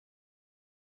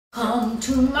Come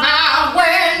to my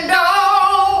window,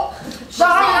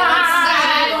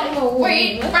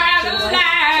 wait by the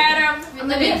light. I'm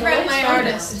living in front of my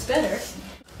artist. It's better.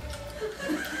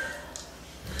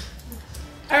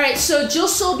 All right, so Jill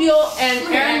Sobule and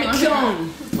Erin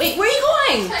McKeown. Wait, where are you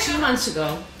going? 2 months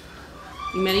ago,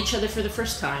 you met each other for the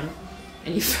first time,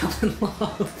 and you fell in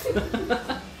love.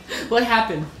 What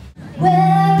happened?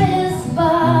 Where is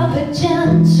Barbara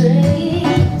Gentry?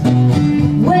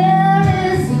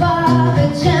 Where is Barbara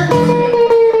Gentry?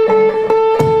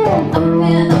 Up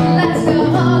in Alaska,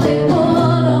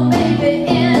 Hollywood, or maybe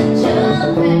in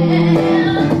Japan.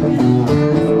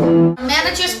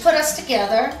 Managers put us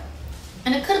together,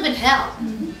 and it could have been hell.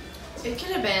 It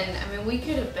could have been, I mean, we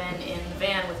could have been in the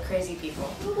van with crazy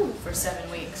people for 7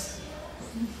 weeks.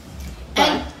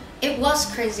 And it was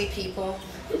crazy people,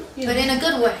 but in a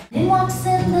good way. It walks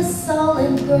in the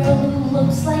solid girl who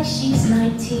looks like she's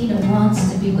 19 and wants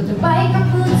to be with her biker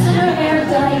boots and her hair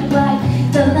dyed black.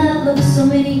 Done that look so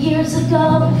many years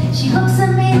ago. She looks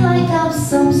at me like I'm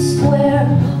some square,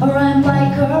 or I'm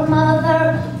like her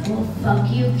mother. Well, fuck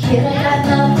you, kid, I got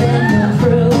nothing to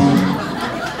prove.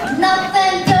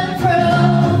 Nothing to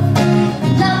prove.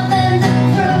 Nothing to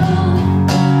prove.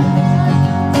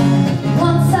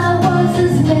 Once I was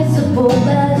as miserable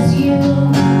as you.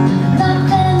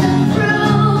 Nothing to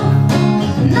prove.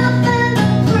 Nothing to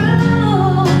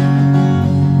prove.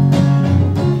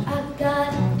 I've got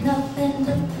nothing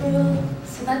to prove.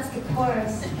 So that's the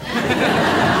chorus.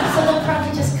 So they'll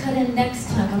probably just cut in next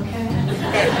time, okay?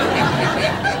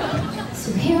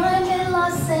 So here I'm in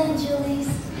Los Angeles.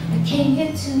 I came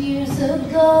here 2 years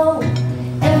ago.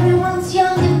 Everyone's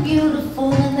young and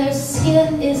beautiful and their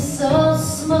skin is so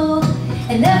smooth.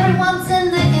 And everyone's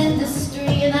in the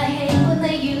industry, and I hate when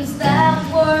they use that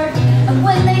word. And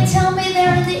when they tell me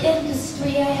they're in the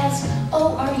industry, I ask,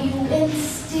 oh, are you in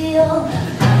steel?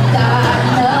 I've got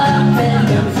nothing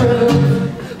to prove.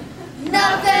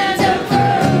 Nothing to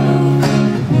prove.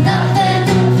 Nothing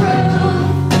to prove.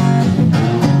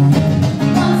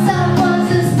 Once I was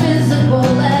as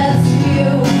miserable as you.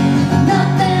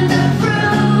 Nothing to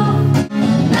prove.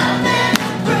 Nothing to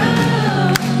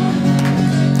prove.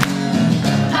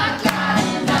 I got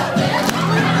nothing to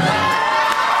prove.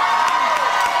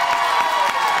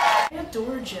 I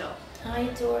adore Jill. I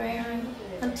adore Erin.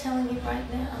 I'm telling you right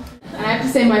now. And I have to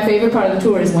say my favorite part of the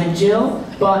tour is when Jill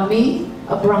bought me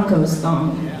a Broncos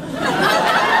thong.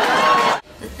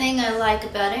 The thing I like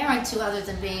about Erin, too, other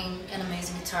than being an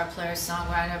amazing guitar player,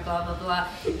 songwriter, blah, blah, blah,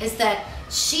 is that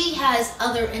she has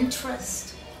other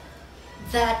interests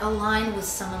that align with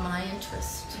some of my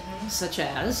interests. Such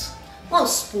as? Well,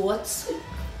 sports.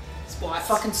 Sports.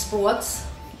 Fucking sports.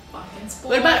 Fucking sports.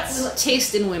 What about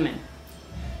taste in women?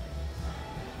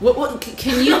 What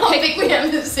can you I don't pick? think we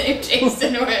have the same taste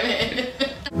in women.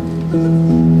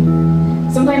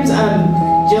 Sometimes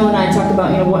Jill and I talk about,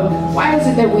 why is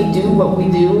it that we do what we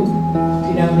do?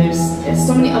 There's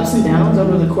so many ups and downs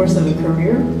over the course of a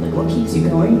career. Like, what keeps you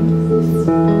going?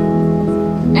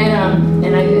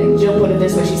 And Jill put it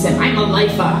this way. She said, "I'm a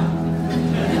lifer.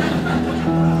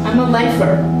 I'm a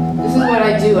lifer. This is what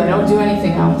I do. I don't do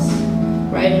anything else,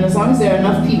 right? And as long as there are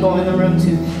enough people in the room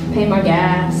to pay my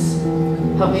gas,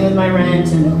 help me with my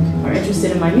rent, and are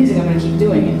interested in my music, I'm going to keep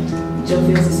doing it." Jill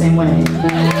feels the same way.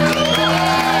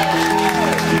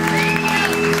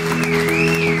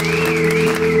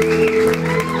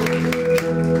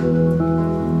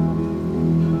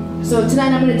 So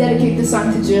tonight I'm going to dedicate this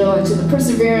song to Jill and to the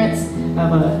perseverance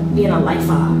of being a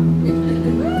lifer.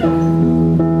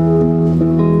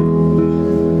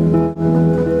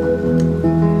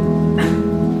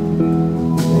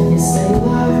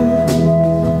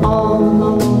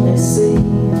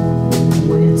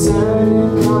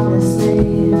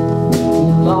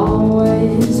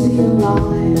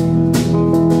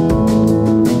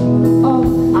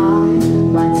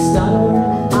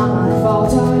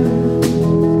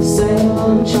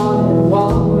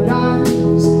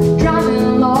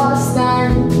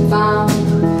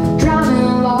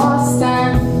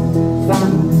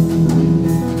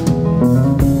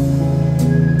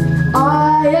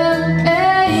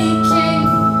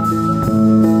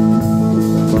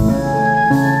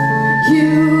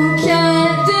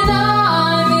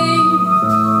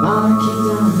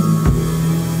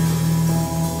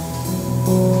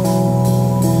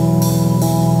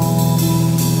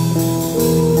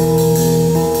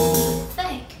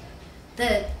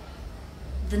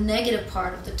 The negative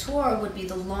part of the tour would be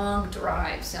the long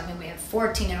drives. I mean, we had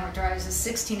 14-hour drives and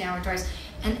 16-hour drives.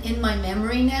 And in my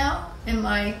memory now, in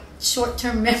my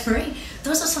short-term memory,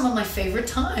 those are some of my favorite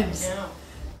times. Yeah.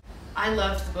 I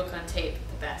loved the book on tape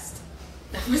the best.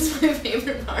 That was my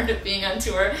favorite part of being on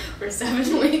tour for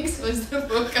 7 weeks, was the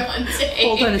book on tape.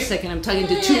 Hold on a second, I'm talking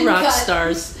to 2 rock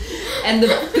stars. And the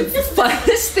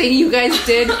funnest thing you guys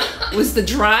did was the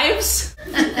drives.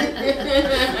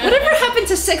 Whatever happened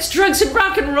to sex, drugs, and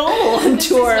rock and roll on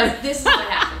tour? This is what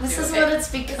happened. This is what it's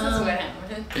become. This is what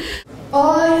happened.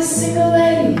 All you single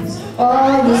ladies,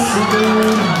 all you single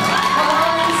ladies,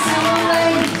 all you single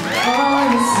ladies,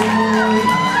 all you single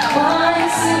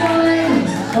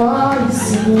ladies, all you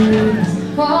single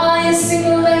ladies, all you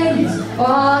single ladies,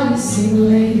 all you single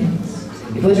ladies,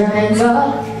 you put your hands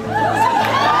up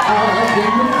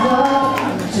in the club,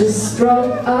 just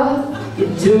broke up,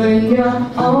 you're doing your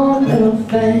own little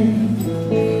thing,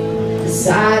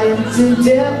 decided to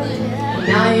dip.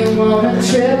 Now you wanna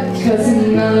trip, cause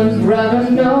another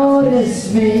brother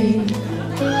noticed me.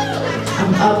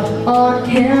 I'm up on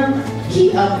him,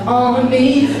 he up on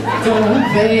me. Don't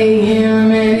pay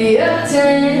him any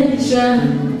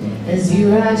attention. As you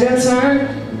had your turn,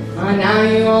 now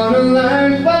you wanna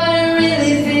learn what it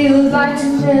really feels like to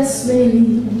miss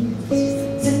me.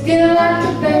 If you like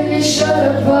it, then you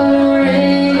should've put a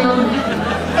ring on it.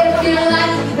 If you like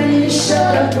it, then you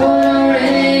should've put a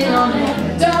ring on it.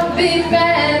 Don't be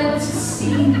mad what you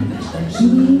see, but he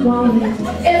wanted